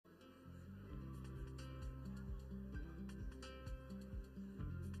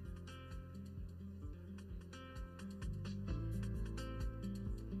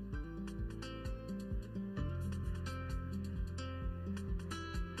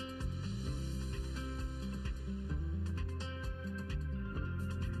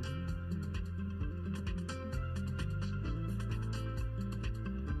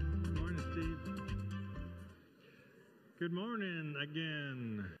Good morning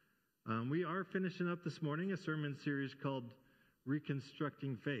again. We are finishing up this morning a sermon series called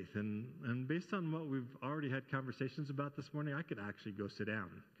Reconstructing Faith. And based on what we've already had conversations about this morning, I could actually go sit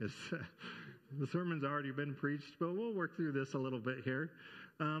down because the sermon's already been preached, but we'll work through this a little bit here.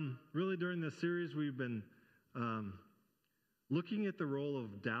 Really, during this series, we've been looking at the role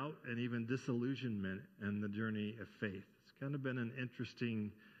of doubt and even disillusionment in the journey of faith. It's kind of been an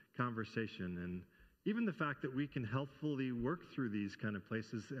interesting conversation, and even the fact that we can helpfully work through these kind of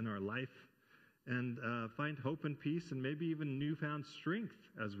places in our life and find hope and peace and maybe even newfound strength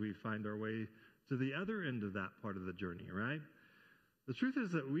as we find our way to the other end of that part of the journey, right? The truth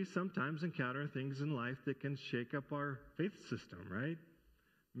is that we sometimes encounter things in life that can shake up our faith system, right?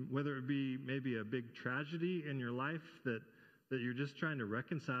 Whether it be maybe a big tragedy in your life that you're just trying to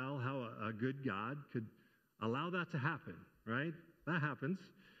reconcile how a good God could allow that to happen, right? That happens.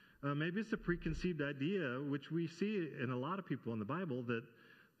 Maybe it's a preconceived idea, which we see in a lot of people in the Bible, that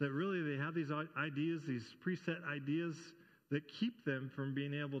really they have these ideas, these preset ideas that keep them from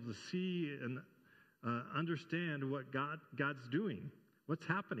being able to see and understand what God's doing, what's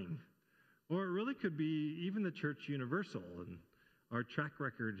happening. Or it really could be even the church universal and our track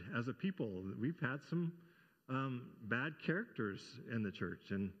record as a people. We've had some bad characters in the church,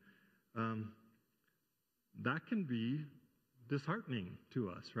 and that can be disheartening to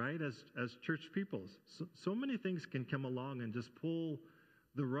us, right, as church peoples. So many things can come along and just pull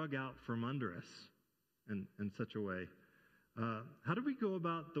the rug out from under us in such a way. How do we go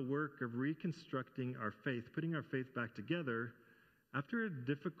about the work of reconstructing our faith, putting our faith back together after a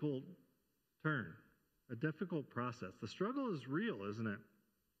difficult turn, a difficult process? The struggle is real, isn't it?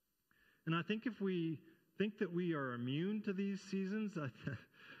 And I think if we think that we are immune to these seasons,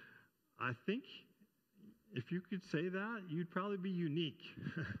 I think if you could say that, you'd probably be unique.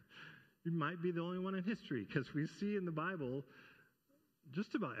 You might be the only one in history, because we see in the Bible,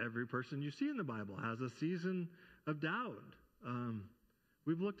 just about every person you see in the Bible has a season of doubt.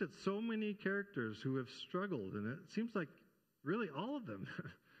 We've looked at so many characters who have struggled, and it seems like really all of them.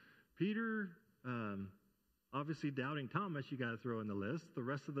 Peter, obviously doubting Thomas, you got to throw in the list. The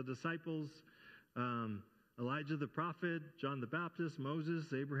rest of the disciples, Elijah the prophet, John the Baptist,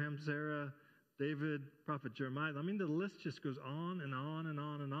 Moses, Abraham, Sarah, David, prophet Jeremiah. I mean, the list just goes on and on and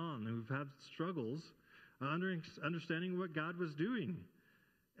on and on, who've had struggles understanding what God was doing.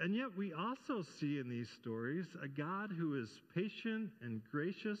 And yet we also see in these stories a God who is patient and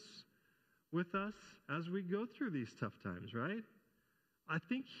gracious with us as we go through these tough times, right? I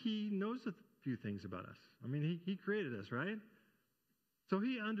think he knows a few things about us. I mean, he created us, right? So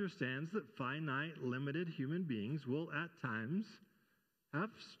he understands that finite, limited human beings will at times have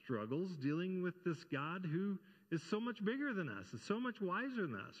struggles dealing with this God who is so much bigger than us, is so much wiser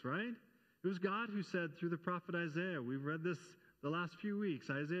than us, right? It was God who said through the prophet Isaiah, we've read this the last few weeks,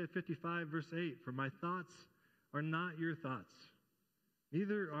 Isaiah 55, verse 8, "For my thoughts are not your thoughts,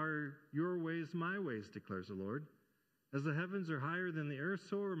 neither are your ways my ways, declares the Lord. As the heavens are higher than the earth,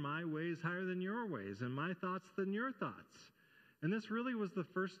 so are my ways higher than your ways, and my thoughts than your thoughts." And this really was the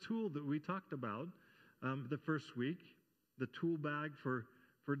first tool that we talked about the first week, the tool bag for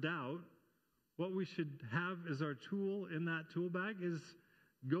doubt. What we should have as our tool in that tool bag is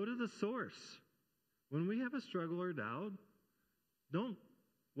go to the source. When we have a struggle or doubt, don't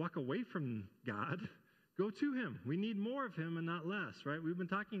walk away from God. Go to him. We need more of him and not less, right? We've been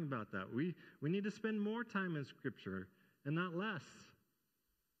talking about that. We need to spend more time in Scripture and not less.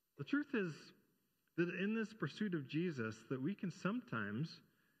 The truth is that in this pursuit of Jesus, that we can sometimes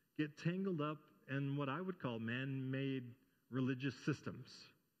get tangled up in what I would call man-made religious systems.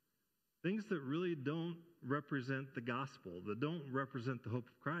 Things that really don't represent the gospel, that don't represent the hope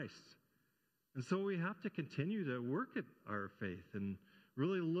of Christ. And so we have to continue to work at our faith and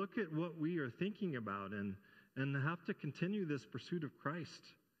really look at what we are thinking about and have to continue this pursuit of Christ.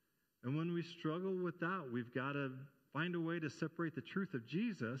 And when we struggle with that, we've got to find a way to separate the truth of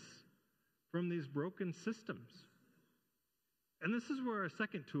Jesus from these broken systems. And this is where our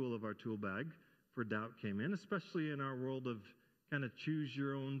second tool of our tool bag for doubt came in, especially in our world of kind of choose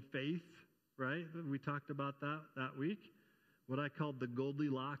your own faith, right? We talked about that week. What I called the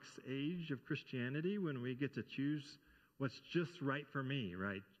Goldilocks age of Christianity, when we get to choose what's just right for me,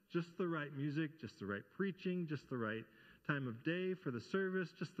 right? Just the right music, just the right preaching, just the right time of day for the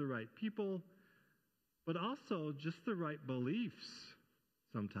service, just the right people, but also just the right beliefs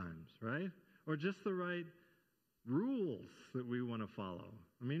sometimes, right? Or just the right rules that we want to follow.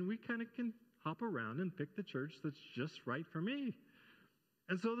 I mean, we kind of can hop around and pick the church that's just right for me.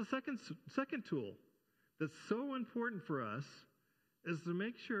 And so the second tool that's so important for us is to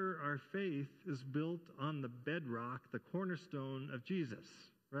make sure our faith is built on the bedrock, the cornerstone of Jesus,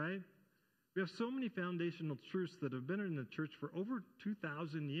 right? We have so many foundational truths that have been in the church for over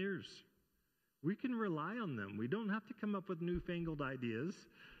 2,000 years. We can rely on them. We don't have to come up with newfangled ideas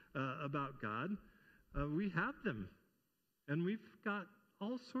about God. We have them. And we've got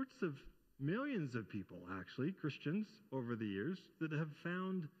all sorts of millions of people, actually, Christians, over the years, that have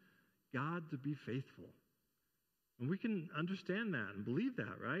found God to be faithful. And we can understand that and believe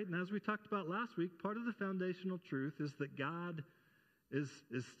that, right? And as we talked about last week, part of the foundational truth is that God is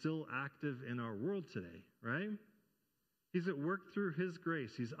still active in our world today, right? He's at work through His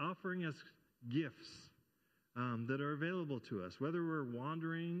grace. He's offering us gifts that are available to us, whether we're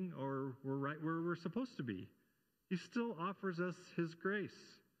wandering or we're right where we're supposed to be. He still offers us His grace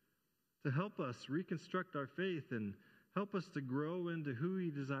to help us reconstruct our faith and help us to grow into who He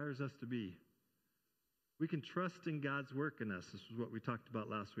desires us to be. We can trust in God's work in us. This is what we talked about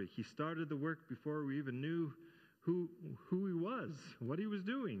last week. He started the work before we even knew who He was, what He was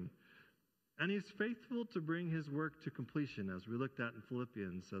doing. And He's faithful to bring His work to completion, as we looked at in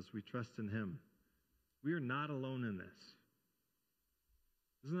Philippians, as we trust in Him. We are not alone in this.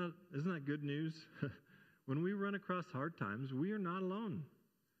 Isn't that good news? When we run across hard times, we are not alone.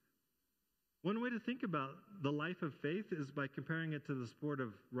 One way to think about the life of faith is by comparing it to the sport of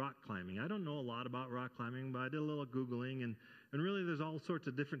rock climbing. I don't know a lot about rock climbing, but I did a little Googling, and really there's all sorts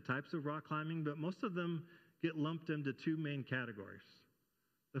of different types of rock climbing, but most of them get lumped into two main categories.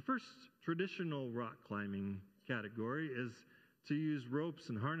 The first traditional rock climbing category is to use ropes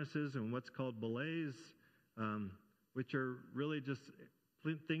and harnesses and what's called belays, which are really just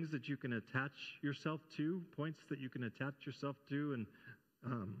things that you can attach yourself to, points that you can attach yourself to and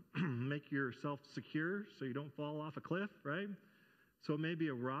make yourself secure so you don't fall off a cliff, right? So maybe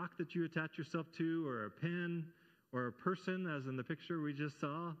a rock that you attach yourself to, or a pin, or a person, as in the picture we just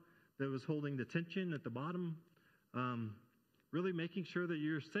saw, that was holding the tension at the bottom, really making sure that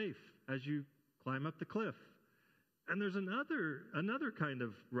you're safe as you climb up the cliff. And there's another kind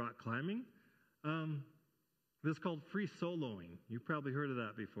of rock climbing that's called free soloing. You've probably heard of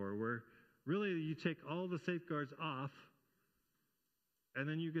that before, where really you take all the safeguards off and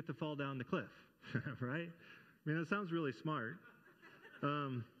then you get to fall down the cliff, right? I mean, it sounds really smart.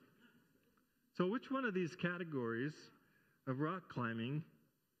 So which one of these categories of rock climbing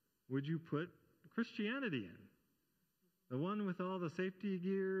would you put Christianity in? The one with all the safety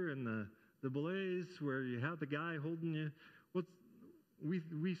gear and the belays where you have the guy holding you? Well,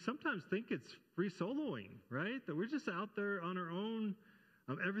 we sometimes think it's free soloing, right? That we're just out there on our own.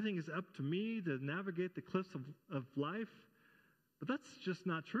 Everything is up to me to navigate the cliffs of life. But that's just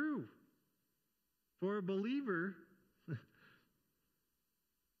not true. For a believer,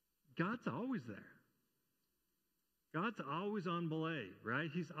 God's always there. God's always on belay, right?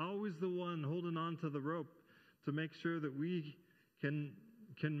 He's always the one holding on to the rope to make sure that we can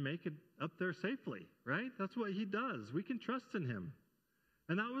make it up there safely, right? That's what He does. We can trust in Him.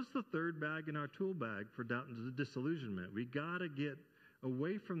 And that was the third bag in our tool bag for doubt and disillusionment. We got to get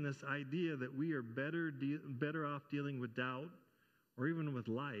away from this idea that we are better off dealing with doubt or even with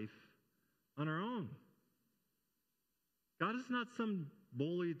life on our own. God is not some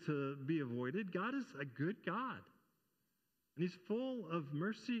bully to be avoided. God is a good God. And He's full of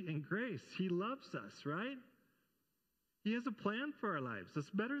mercy and grace. He loves us, right? He has a plan for our lives that's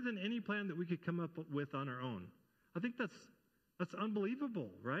better than any plan that we could come up with on our own. I think that's unbelievable,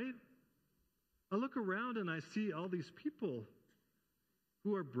 right? I look around and I see all these people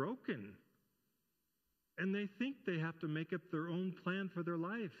who are broken, and they think they have to make up their own plan for their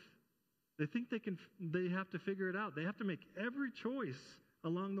life. They think they have to figure it out. They have to make every choice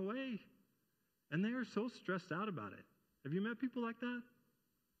along the way. And they are so stressed out about it. Have you met people like that?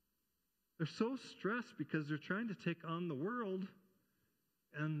 They're so stressed because they're trying to take on the world.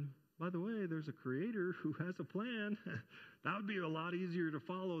 And by the way, there's a creator who has a plan. That would be a lot easier to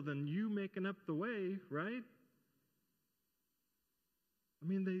follow than you making up the way, right? I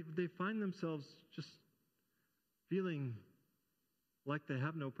mean, they find themselves just feeling like they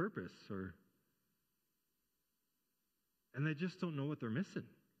have no purpose, and they just don't know what they're missing.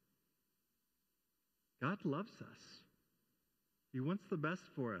 God loves us. He wants the best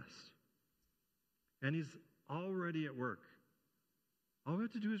for us. And He's already at work. All we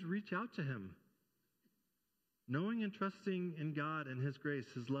have to do is reach out to Him, knowing and trusting in God and His grace,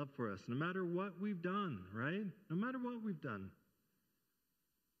 His love for us, no matter what we've done, right? No matter what we've done.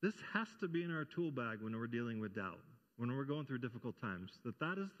 This has to be in our tool bag when we're dealing with doubt, when we're going through difficult times,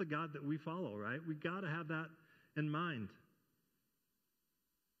 that is the God that we follow, right? We got to have that in mind.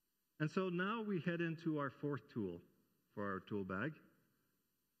 And so now we head into our fourth tool for our tool bag,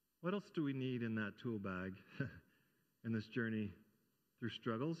 What else do we need in that tool bag in this journey through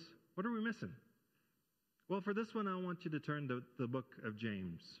struggles? What are we missing? Well, for this one, I want you to turn to the book of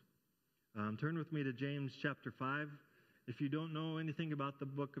James. Turn with me to James chapter 5. If you don't know anything about the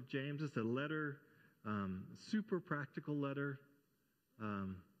book of James, it's a letter, super practical letter,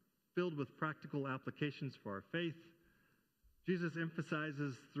 filled with practical applications for our faith. James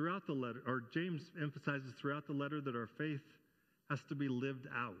emphasizes throughout the letter that our faith has to be lived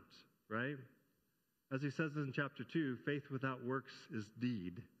out, right? As he says in chapter 2, faith without works is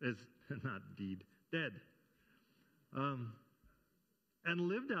dead. And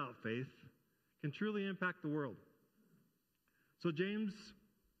lived out faith can truly impact the world. So James,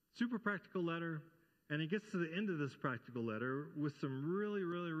 super practical letter, and he gets to the end of this practical letter with some really,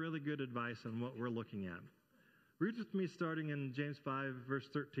 really, really good advice on what we're looking at. Read with me starting in James 5, verse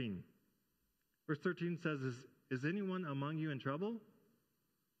 13. Verse 13 says, Is anyone among you in trouble?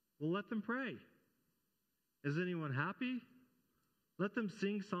 Well, let them pray. Is anyone happy? Let them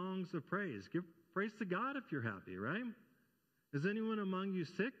sing songs of praise. Give praise to God if you're happy, right? Is anyone among you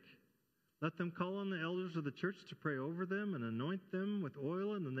sick? Let them call on the elders of the church to pray over them and anoint them with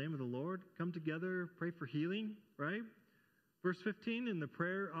oil in the name of the Lord. Come together, pray for healing, right? Verse 15, and the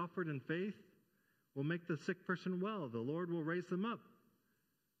prayer offered in faith will make the sick person well. The Lord will raise them up.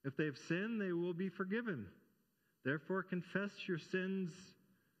 If they've sinned, they will be forgiven. Therefore, confess your sins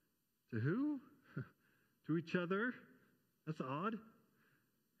to who? To each other. That's odd.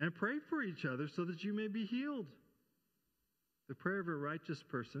 And pray for each other so that you may be healed. The prayer of a righteous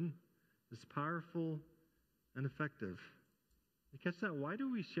person is powerful and effective. You catch that? Why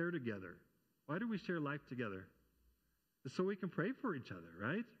do we share together? Why do we share life together? It's so we can pray for each other,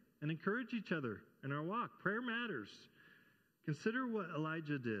 right? And encourage each other in our walk. Prayer matters. Consider what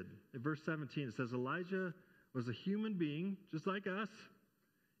Elijah did. In verse 17, it says, Elijah was a human being, just like us,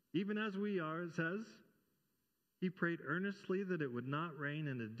 even as we are, it says. He prayed earnestly that it would not rain,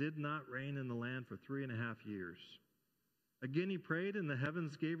 and it did not rain in the land for 3.5 years. Again he prayed, and the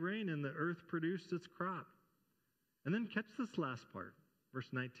heavens gave rain, and the earth produced its crop. And then catch this last part, verse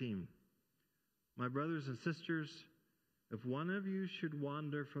 19. My brothers and sisters, if one of you should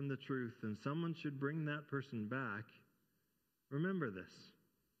wander from the truth, and someone should bring that person back, remember this.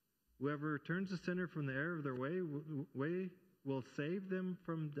 Whoever turns a sinner from the error of their way will save them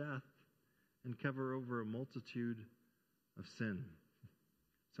from death and cover over a multitude of sin.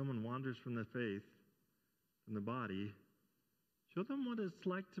 Someone wanders from the faith, from the body, show them what it's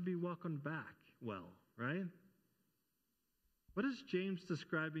like to be welcomed back well, right? What is James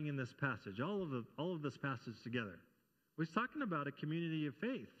describing in this passage? All of this passage together. Well, he's talking about a community of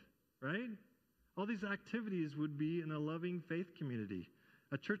faith, right? All these activities would be in a loving faith community.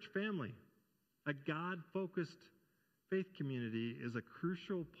 A church family, a God-focused faith community is a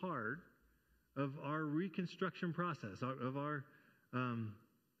crucial part of our reconstruction process, of our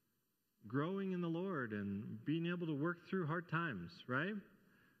growing in the Lord and being able to work through hard times, right?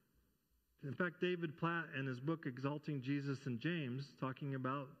 In fact, David Platt, in his book, Exalting Jesus and James, talking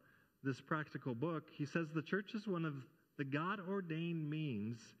about this practical book, he says the church is one of the God-ordained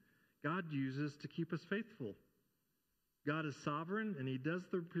means God uses to keep us faithful. God is sovereign, and he does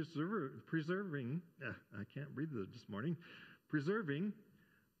the preserving, I can't read this morning, preserving,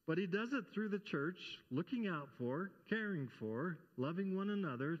 but he does it through the church, looking out for, caring for, loving one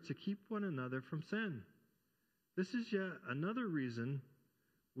another to keep one another from sin. This is yet another reason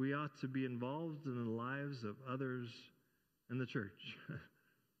we ought to be involved in the lives of others in the church.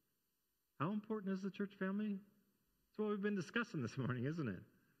 How important is the church family? That's what we've been discussing this morning, isn't it?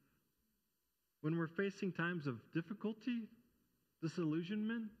 When we're facing times of difficulty,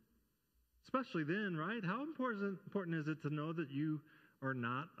 disillusionment, especially then, right? How important is it to know that you are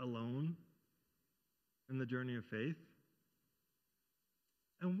not alone in the journey of faith?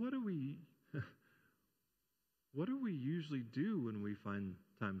 And what do we usually do when we find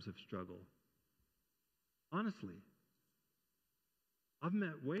times of struggle? Honestly, I've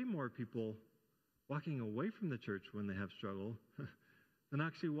met way more people walking away from the church when they have struggle than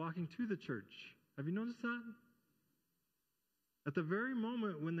actually walking to the church. Have you noticed that? At the very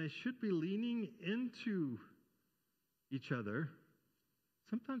moment when they should be leaning into each other,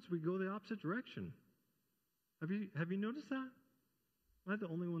 sometimes we go the opposite direction. Have you noticed that? Am I the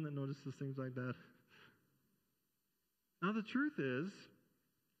only one that notices things like that? Now the truth is,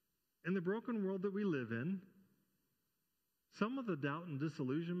 in the broken world that we live in, some of the doubt and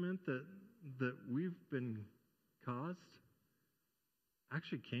disillusionment that we've been caused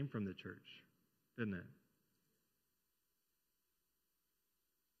actually came from the church, didn't it?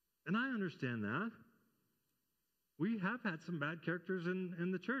 And I understand that. We have had some bad characters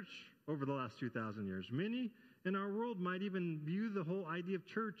in the church over the last 2,000 years. Many in our world might even view the whole idea of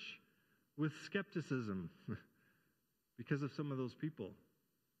church with skepticism because of some of those people.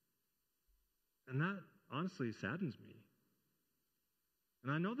 And that honestly saddens me.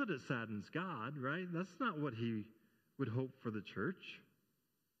 And I know that it saddens God, right? That's not what he would hope for the church.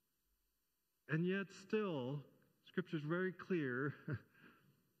 And yet still, Scripture is very clear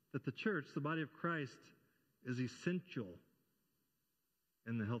that the church, the body of Christ, is essential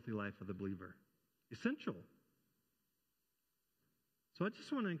in the healthy life of the believer. Essential. So I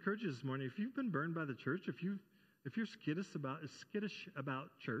just want to encourage you this morning, if you've been burned by the church, if you're skittish about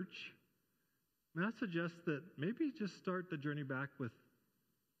church, may I suggest that maybe just start the journey back with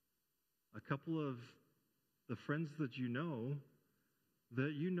a couple of the friends that you know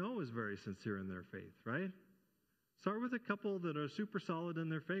is very sincere in their faith, right? Start with a couple that are super solid in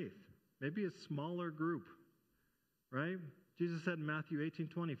their faith. Maybe a smaller group, right? Jesus said in Matthew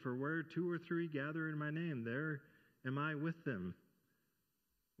 18:20, "For where 2 or 3 gather in my name, there am I with them."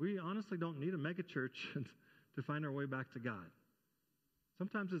 We honestly don't need a mega church to find our way back to God.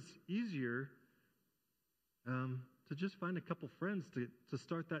 Sometimes it's easier to just find a couple friends to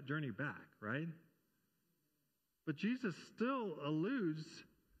start that journey back, right? But Jesus still alludes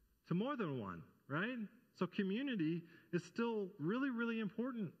to more than one, right? So community is still really, really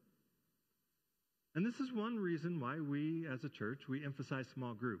important. And this is one reason why we as a church, we emphasize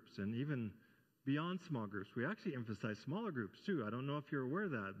small groups. And even beyond small groups, we actually emphasize smaller groups too. I don't know if you're aware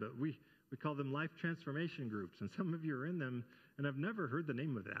of that, but we call them life transformation groups. And some of you are in them, and I've never heard the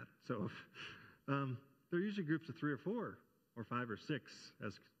name of that. So they're usually groups of 3 or 4 or 5 or 6,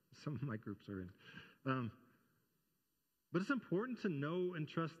 as some of my groups are in. But it's important to know and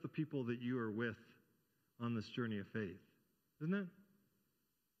trust the people that you are with on this journey of faith, isn't it?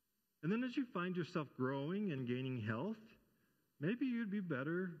 And then as you find yourself growing and gaining health, maybe you'd be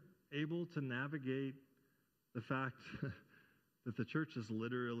better able to navigate the fact that the church is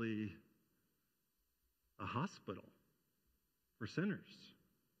literally a hospital for sinners.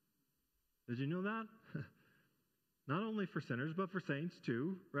 Did you know that? Not only for sinners, but for saints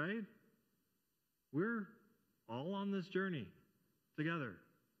too, right? We're all on this journey together.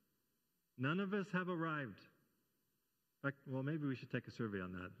 None of us have arrived. In fact, well, maybe we should take a survey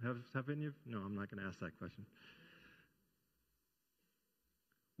on that. Have any of? No, I'm not going to ask that question.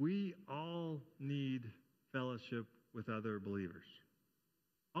 We all need fellowship with other believers.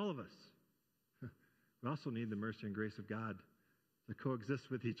 All of us. We also need the mercy and grace of God to coexist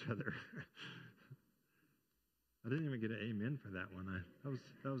with each other. I didn't even get an amen for that one.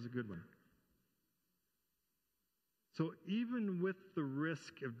 That was a good one. So even with the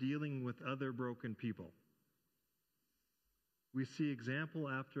risk of dealing with other broken people, we see example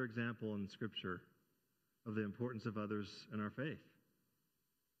after example in Scripture of the importance of others in our faith.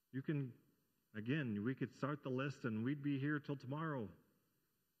 We could start the list and we'd be here till tomorrow.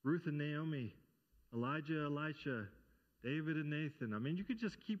 Ruth and Naomi, Elijah, Elisha, David and Nathan. I mean, you could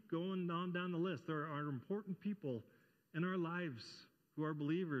just keep going on down the list. There are important people in our lives who are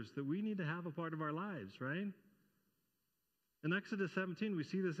believers that we need to have a part of our lives, right? In Exodus 17, we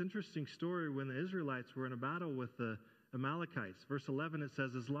see this interesting story when the Israelites were in a battle with the Amalekites. Verse 11, it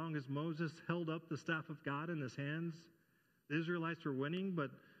says, "As long as Moses held up the staff of God in his hands, the Israelites were winning,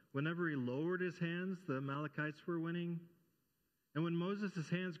 but whenever he lowered his hands, the Amalekites were winning. And when Moses'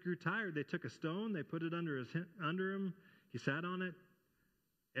 hands grew tired, they took a stone, they put it under him, he sat on it.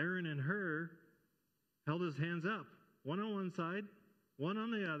 Aaron and Hur held his hands up, one on one side, one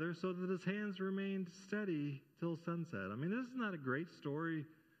on the other, so that his hands remained steady till sunset." I mean, isn't that a great story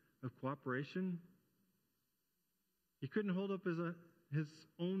of cooperation? He couldn't hold up his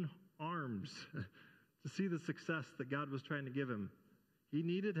own arms to see the success that God was trying to give him. He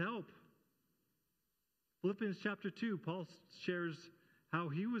needed help. Philippians chapter 2, Paul shares how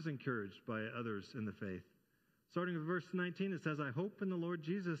he was encouraged by others in the faith. Starting with verse 19, it says, "I hope in the Lord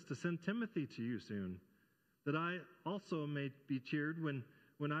Jesus to send Timothy to you soon, that I also may be cheered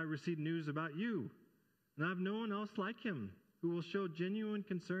when I receive news about you. And I have no one else like him who will show genuine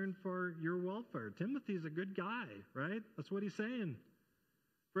concern for your welfare." Timothy's a good guy, right? That's what he's saying.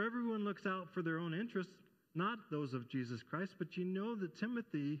 "For everyone looks out for their own interests, not those of Jesus Christ, but you know that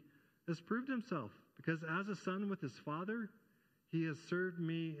Timothy has proved himself, because as a son with his father, he has served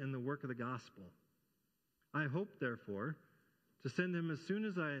me in the work of the gospel. I hope, therefore, to send him as soon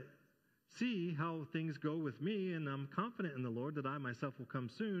as I see how things go with me, and I'm confident in the Lord that I myself will come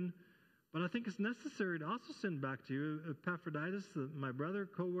soon. But I think it's necessary to also send back to you Epaphroditus, my brother,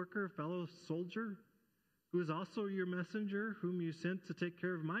 co-worker, fellow soldier, who is also your messenger, whom you sent to take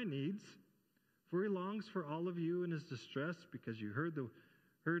care of my needs. For he longs for all of you in his distress because you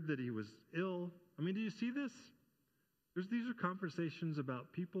heard that he was ill. I mean, do you see this? These are conversations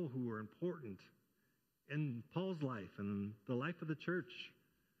about people who were important in Paul's life and the life of the church.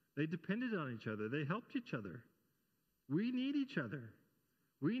 They depended on each other. They helped each other. We need each other.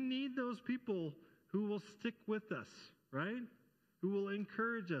 We need those people who will stick with us, right? Who will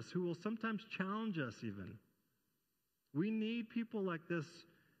encourage us, who will sometimes challenge us even. We need people like this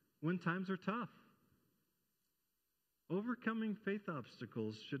when times are tough. Overcoming faith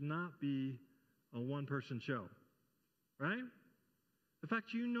obstacles should not be a one-person show, right? In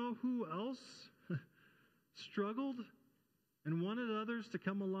fact, you know who else struggled and wanted others to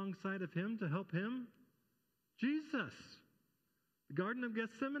come alongside of him to help him? Jesus. The Garden of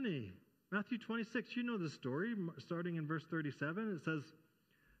Gethsemane. Matthew 26, you know the story, starting in verse 37. It says,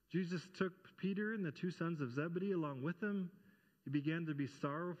 Jesus took Peter and the two sons of Zebedee along with him. He began to be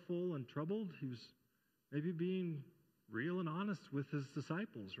sorrowful and troubled. He was maybe being real and honest with his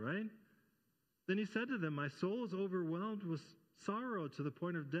disciples, right? Then he said to them, my soul is overwhelmed with sorrow to the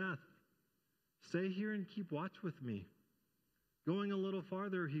point of death. Stay here and keep watch with me. Going a little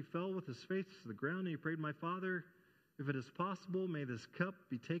farther, he fell with his face to the ground and he prayed, my Father, if it is possible, may this cup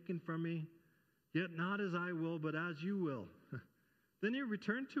be taken from me, yet not as I will, but as you will. Then he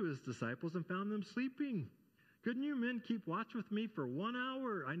returned to his disciples and found them sleeping. Couldn't you men keep watch with me for 1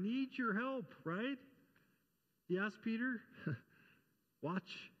 hour? I need your help, right? He asked Peter,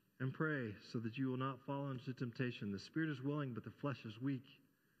 watch and pray so that you will not fall into temptation. The spirit is willing, but the flesh is weak.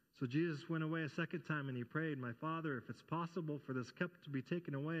 So Jesus went away a second time and he prayed, my Father, if it's possible for this cup to be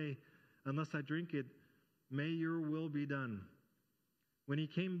taken away, unless I drink it, may your will be done. When he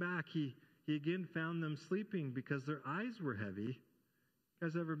came back, he again found them sleeping because their eyes were heavy. You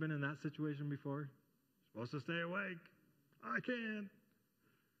guys ever been in that situation before? You're supposed to stay awake. I can't.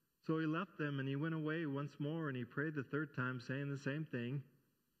 So he left them and he went away once more and he prayed the third time, saying the same thing.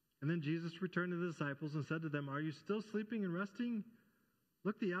 And then Jesus returned to the disciples and said to them, are you still sleeping and resting?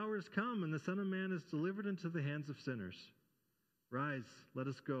 Look, the hour has come and the Son of Man is delivered into the hands of sinners. Rise, let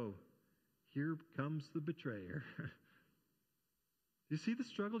us go. Here comes the betrayer. You see the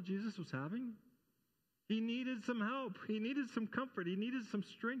struggle Jesus was having? He needed some help. He needed some comfort. He needed some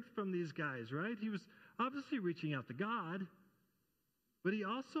strength from these guys, right? He was obviously reaching out to God, but he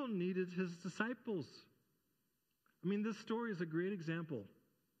also needed his disciples. I mean, this story is a great example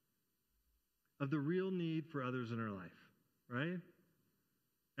of the real need for others in our life, right?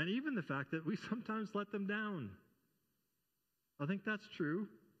 And even the fact that we sometimes let them down. I think that's true.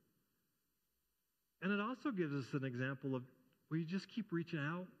 And it also gives us an example of where you just keep reaching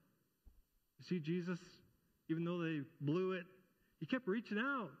out. You see, Jesus, even though they blew it, he kept reaching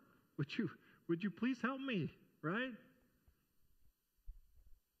out. Would you please help me, right?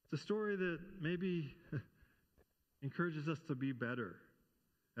 It's a story that maybe encourages us to be better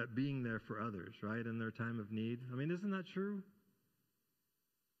at being there for others, right, in their time of need. I mean, isn't that true?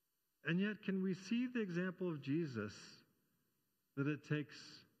 And yet, can we see the example of Jesus that it takes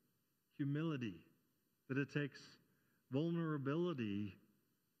humility, that it takes vulnerability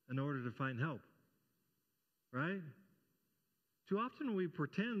in order to find help, right? Too often we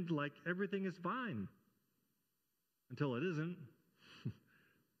pretend like everything is fine until it isn't.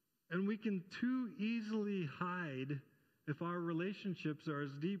 And we can too easily hide if our relationships are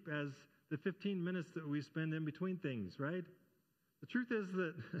as deep as the 15 minutes that we spend in between things, right? The truth is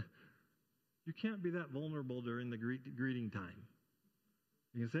that you can't be that vulnerable during the greeting time.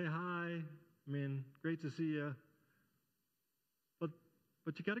 You can say hi, I mean, great to see you.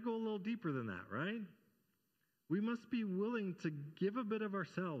 But you got to go a little deeper than that, right? We must be willing to give a bit of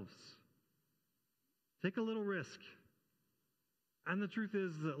ourselves. Take a little risk. And the truth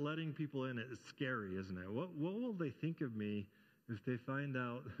is that letting people in is scary, isn't it? What will they think of me if they find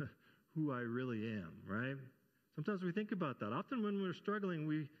out who I really am, right? Sometimes we think about that. Often when we're struggling,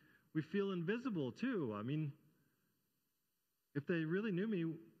 we feel invisible too. I mean, if they really knew me,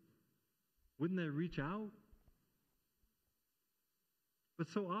 wouldn't they reach out? But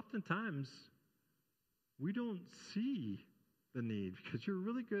so oftentimes, we don't see the need because you're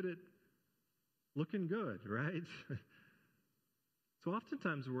really good at looking good, right? So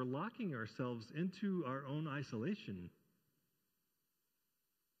oftentimes we're locking ourselves into our own isolation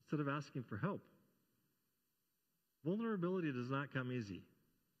instead of asking for help. Vulnerability does not come easy.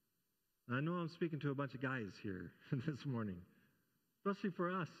 And I know I'm speaking to a bunch of guys here this morning, especially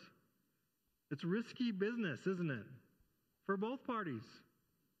for us. It's risky business, isn't it? For both parties.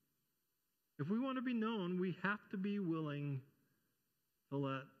 If we want to be known, we have to be willing to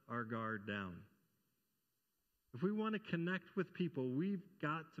let our guard down. If we want to connect with people, we've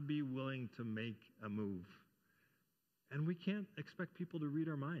got to be willing to make a move. And we can't expect people to read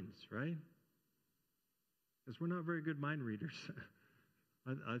our minds, right? Because we're not very good mind readers.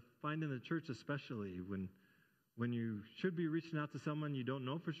 I find in the church especially, when you should be reaching out to someone, you don't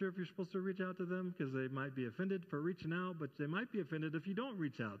know for sure if you're supposed to reach out to them because they might be offended for reaching out, but they might be offended if you don't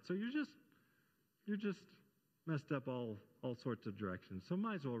reach out. So you're just messed up all sorts of directions. So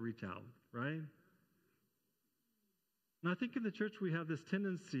might as well reach out, right? And I think in the church we have this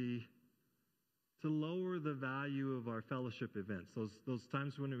tendency to lower the value of our fellowship events, those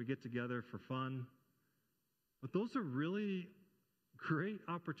times when we get together for fun. But those are really great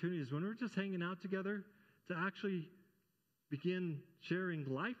opportunities when we're just hanging out together to actually begin sharing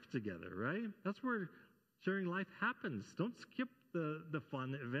life together, right? That's where sharing life happens. Don't skip the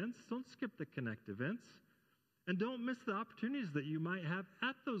fun events. Don't skip the connect events. And don't miss the opportunities that you might have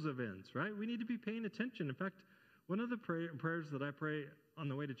at those events, right? We need to be paying attention. In fact, one of the prayers that I pray on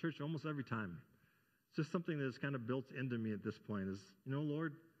the way to church almost every time, it's just something that's kind of built into me at this point, is,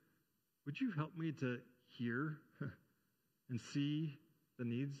 Lord, would you help me to hear and see the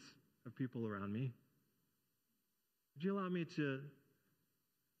needs of people around me? Would you allow me to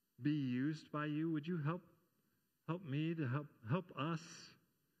be used by you? Would you help me to help us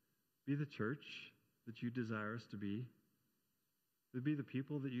be the church that you desire us to be the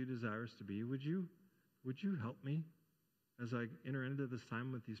people that you desire us to be? Would you help me as I enter into this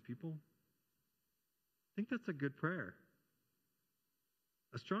time with these people? I think that's a good prayer.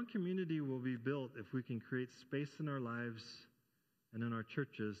 A strong community will be built if we can create space in our lives and in our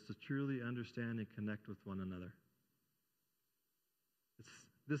churches to truly understand and connect with one another. It's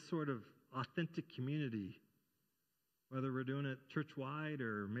this sort of authentic community, whether we're doing it church-wide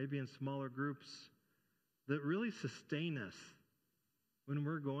or maybe in smaller groups, that really sustain us when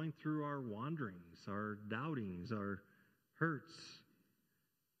we're going through our wanderings, our doubtings, our hurts.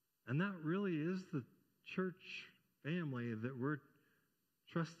 And that really is the church family that we're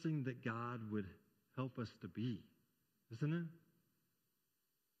trusting that God would help us to be, isn't it?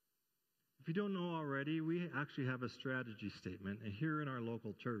 If you don't know already, we actually have a strategy statement here in our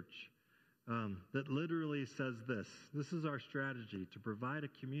local church that literally says this. This is our strategy: to provide a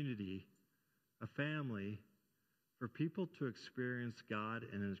community, a family, for people to experience God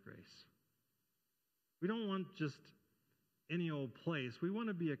and His grace. We don't want just any old place. We want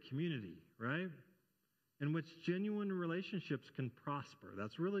to be a community, right? In which genuine relationships can prosper.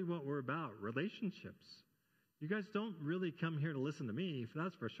 That's really what we're about, relationships. You guys don't really come here to listen to me,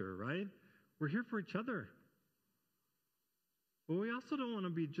 that's for sure, right? We're here for each other. But we also don't want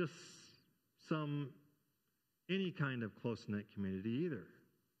to be just any kind of close-knit community either.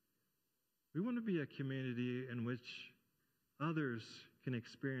 We want to be a community in which others can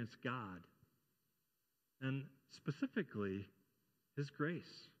experience God, and specifically His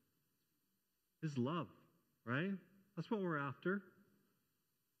grace, His love, right? That's what we're after.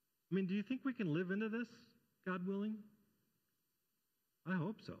 I mean, do you think we can live into this, God willing? I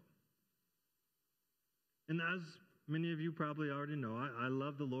hope so. And as many of you probably already know, I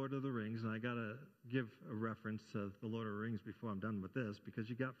love the Lord of the Rings, and I got to give a reference to the Lord of the Rings before I'm done with this, because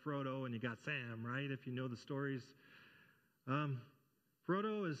you got Frodo and you got Sam, right? If you know the stories.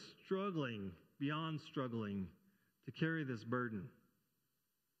 Frodo is struggling, beyond struggling, to carry this burden.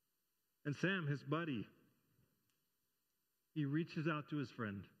 And Sam, his buddy, he reaches out to his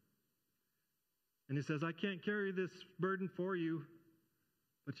friend. And he says, I can't carry this burden for you,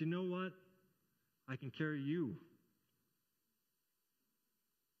 but you know what? I can carry you.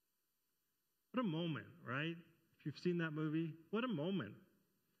 What a moment, right? If you've seen that movie, what a moment.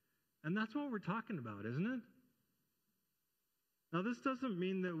 And that's what we're talking about, isn't it? Now, this doesn't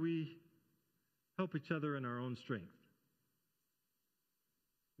mean that we help each other in our own strength.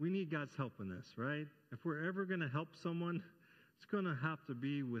 We need God's help in this, right? If we're ever going to help someone, it's going to have to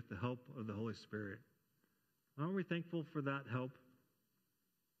be with the help of the Holy Spirit. Aren't we thankful for that help?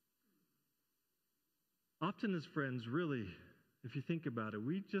 Often as friends, really, if you think about it,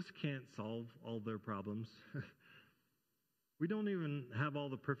 we just can't solve all their problems. We don't even have all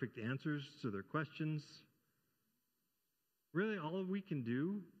the perfect answers to their questions. Really, all we can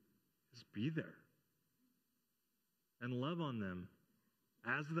do is be there and love on them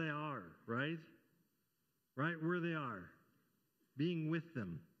as they are, right? Right where they are, being with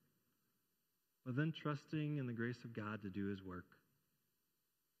them, but then trusting in the grace of God to do His work.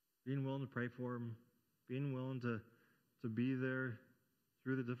 Being willing to pray for them, being willing to be there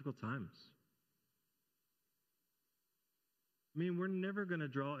through the difficult times. I mean, we're never going to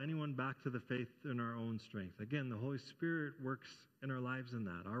draw anyone back to the faith in our own strength. Again, the Holy Spirit works in our lives in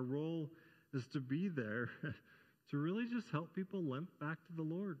that. Our role is to be there to really just help people limp back to the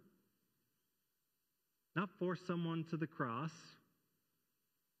Lord. Not force someone to the cross,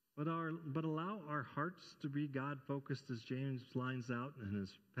 but allow our hearts to be God-focused, as James lines out in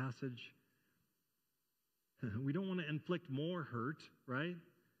his passage. We don't want to inflict more hurt, right?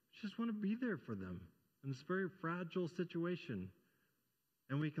 We just want to be there for them in this very fragile situation.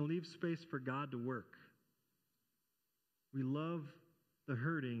 And we can leave space for God to work. We love the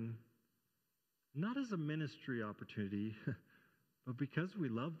hurting, not as a ministry opportunity, but because we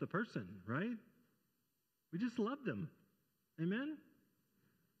love the person, right? We just love them. Amen?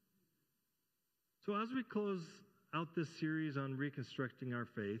 So as we close out this series on reconstructing our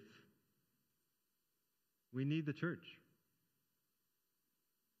faith, we need the church.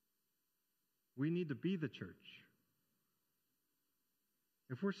 We need to be the church.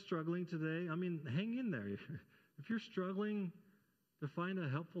 If we're struggling today, hang in there. If you're struggling to find a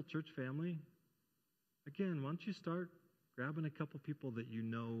helpful church family, again, why don't you start grabbing a couple people that you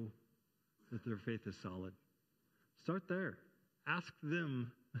know that their faith is solid. Start there. Ask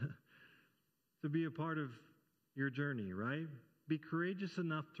them to be a part of your journey, right? Be courageous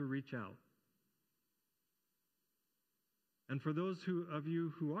enough to reach out. And for those of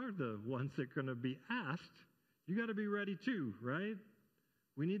you who are the ones that are going to be asked, you got to be ready too, right?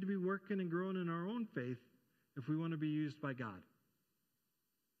 We need to be working and growing in our own faith if we want to be used by God.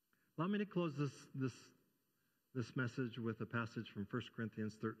 Allow me to close this message with a passage from 1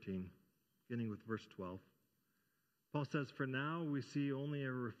 Corinthians 13, beginning with verse 12. Paul says, "For now we see only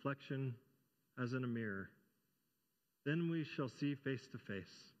a reflection as in a mirror. Then we shall see face to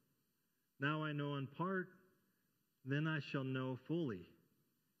face. Now I know in part, then I shall know fully,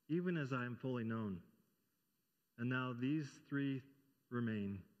 even as I am fully known. And now these three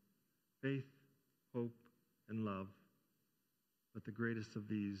remain, faith, hope, and love. But the greatest of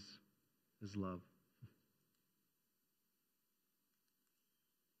these is love."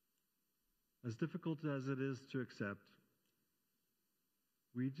 As difficult as it is to accept,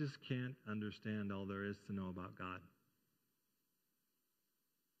 we just can't understand all there is to know about God.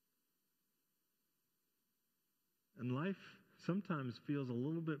 And life sometimes feels a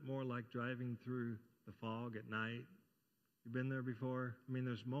little bit more like driving through the fog at night. You've been there before?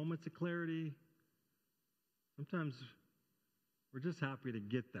 There's moments of clarity. Sometimes we're just happy to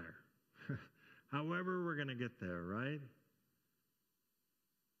get there. However we're going to get there, right?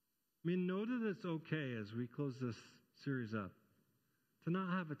 Know that it's okay as we close this series up to not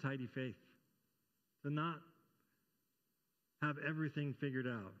have a tidy faith, to not have everything figured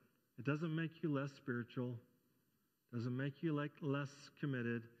out. It doesn't make you less spiritual, doesn't make you less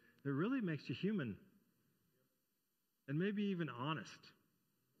committed. It really makes you human and maybe even honest.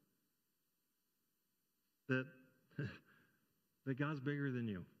 That God's bigger than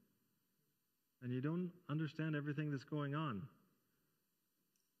you and you don't understand everything that's going on.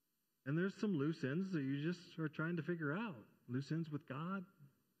 And there's some loose ends that you just are trying to figure out. Loose ends with God,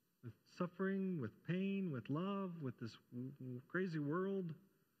 with suffering, with pain, with love, with this crazy world.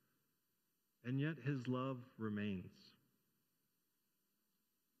 And yet his love remains.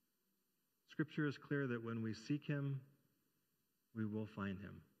 Scripture is clear that when we seek him, we will find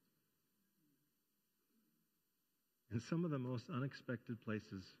him. In some of the most unexpected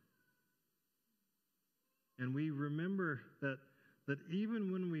places. And we remember that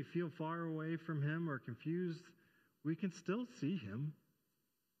even when we feel far away from him or confused, we can still see him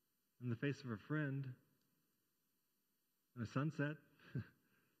in the face of a friend, in a sunset,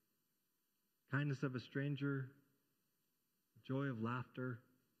 kindness of a stranger, joy of laughter.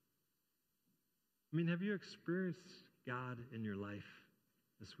 Have you experienced God in your life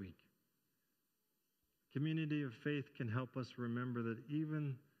this week? Community of faith can help us remember that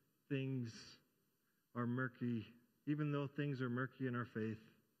even things are murky. Even though things are murky in our faith,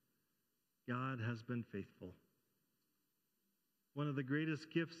 God has been faithful. One of the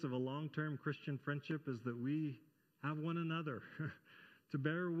greatest gifts of a long-term Christian friendship is that we have one another to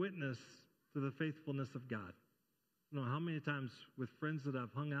bear witness to the faithfulness of God. How many times with friends that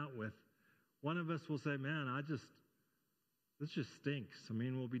I've hung out with, one of us will say, "Man, this just stinks."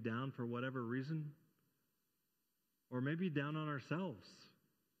 We'll be down for whatever reason, or maybe down on ourselves.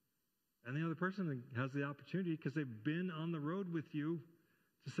 And the other person has the opportunity, because they've been on the road with you,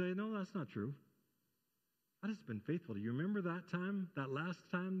 to say, "No, that's not true. God has been faithful. Do you remember that time, that last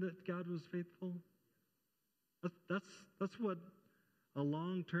time that God was faithful?" That's what a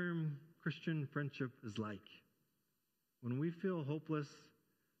long-term Christian friendship is like. When we feel hopeless,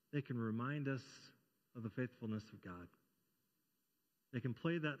 they can remind us of the faithfulness of God. They can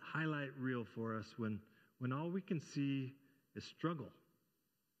play that highlight reel for us when all we can see is struggle.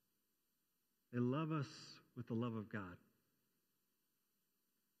 They love us with with the love of God.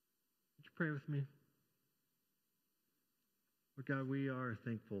 Would you pray with me? Lord God, we are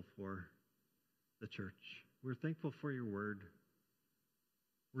thankful for the church. We're thankful for your word.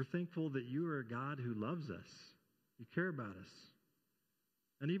 We're thankful that you are a God who loves us. You care about us.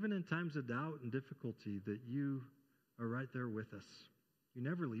 And even in times of doubt and difficulty, that you are right there with us. You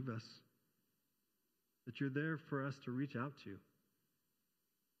never leave us. That you're there for us to reach out to.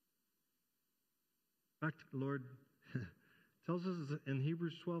 In fact, Lord, tells us in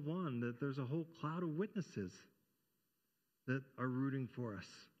Hebrews 12:1 that there's a whole cloud of witnesses that are rooting for us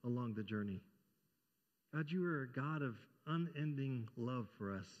along the journey. God, you are a God of unending love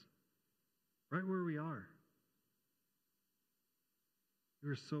for us, right where we are.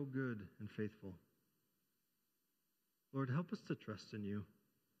 You are so good and faithful. Lord, help us to trust in you.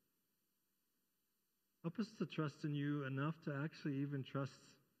 Help us to trust in you enough to actually even trust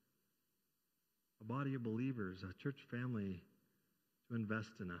a body of believers, a church family, to invest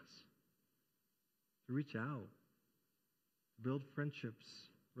in us, to reach out, to build friendships,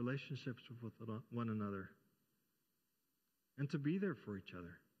 relationships with one another, and to be there for each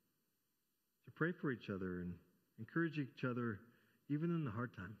other, to pray for each other and encourage each other even in the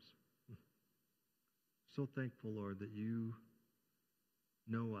hard times. So thankful, Lord, that you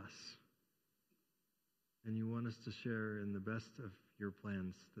know us and you want us to share in the best of your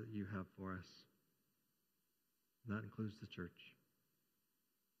plans that you have for us. And that includes the church.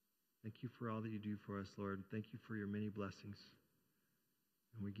 Thank you for all that you do for us, Lord. Thank you for your many blessings.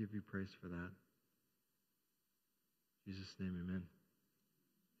 And we give you praise for that. In Jesus' name, amen.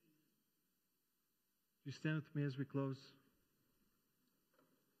 Would you stand with me as we close?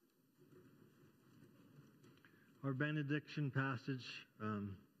 Our benediction passage,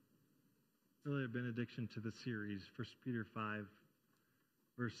 really a benediction to the series, 1 Peter 5,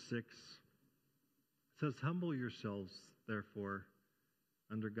 verse 6. It says, "Humble yourselves, therefore,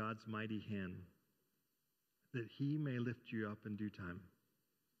 under God's mighty hand, that he may lift you up in due time.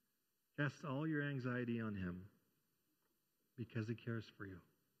 Cast all your anxiety on him, because he cares for you."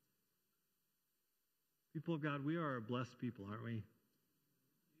 People of God, we are a blessed people, aren't we?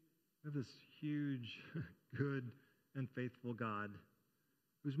 We have this huge, good, and faithful God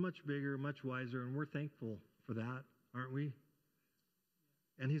who's much bigger, much wiser, and we're thankful for that, aren't we?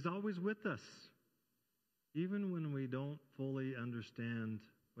 And he's always with us, even when we don't fully understand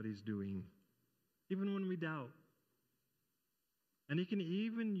what he's doing, even when we doubt. And he can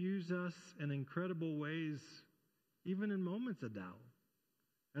even use us in incredible ways, even in moments of doubt.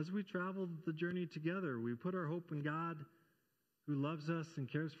 As we travel the journey together, we put our hope in God, who loves us and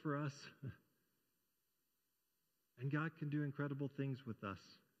cares for us. And God can do incredible things with us.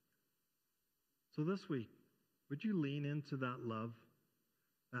 So this week, would you lean into that love,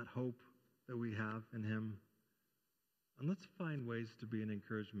 that hope that we have in him? And let's find ways to be an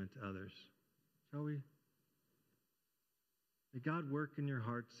encouragement to others, shall we? May God work in your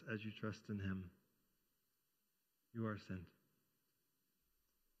hearts as you trust in him. You are sent.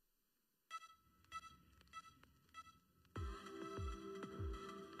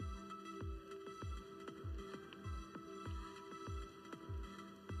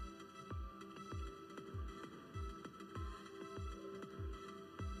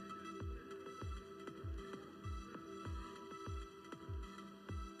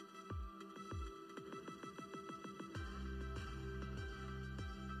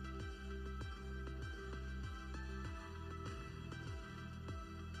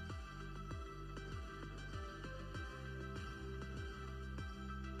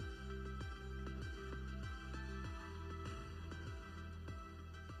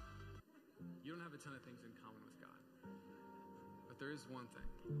 You don't have a ton of things in common with God. But there is one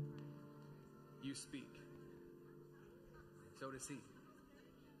thing. You speak. So does he.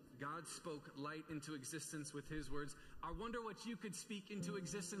 God spoke light into existence with his words. I wonder what you could speak into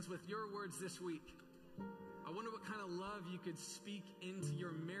existence with your words this week. I wonder what kind of love you could speak into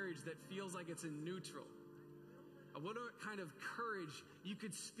your marriage that feels like it's in neutral. I wonder what kind of courage you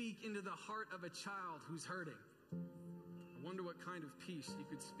could speak into the heart of a child who's hurting. I wonder what kind of peace you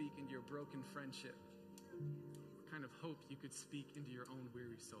could speak into your broken friendship. What kind of hope you could speak into your own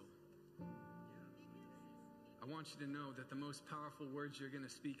weary soul. I want you to know that the most powerful words you're going to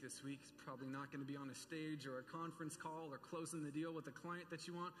speak this week is probably not going to be on a stage or a conference call or closing the deal with a client that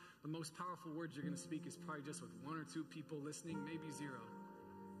you want. The most powerful words you're going to speak is probably just with one or two people listening, maybe zero.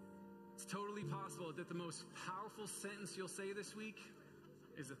 It's totally possible that the most powerful sentence you'll say this week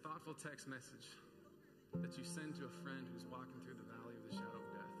is a thoughtful text message that you send to a friend who's walking through the valley of the shadow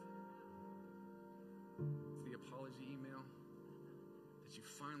of death. It's the apology email that you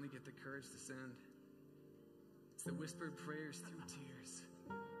finally get the courage to send. It's the whispered prayers through tears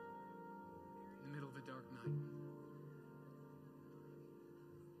in the middle of a dark night.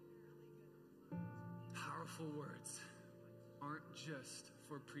 Powerful words aren't just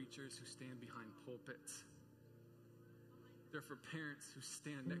for preachers who stand behind pulpits. They're for parents who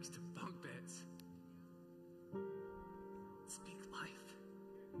stand next to bunk beds. Speak life.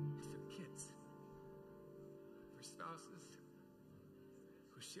 It's for the kids. For spouses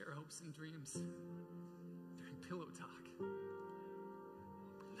who share hopes and dreams during pillow talk.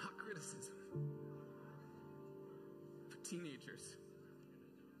 But not criticism. For teenagers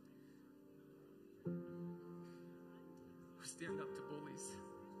who stand up to bullies.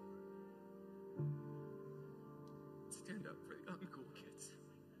 Stand up for the uncool kids.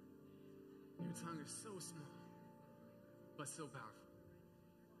 Your tongue is so small, but so powerful.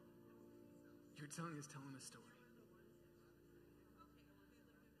 Your tongue is telling a story.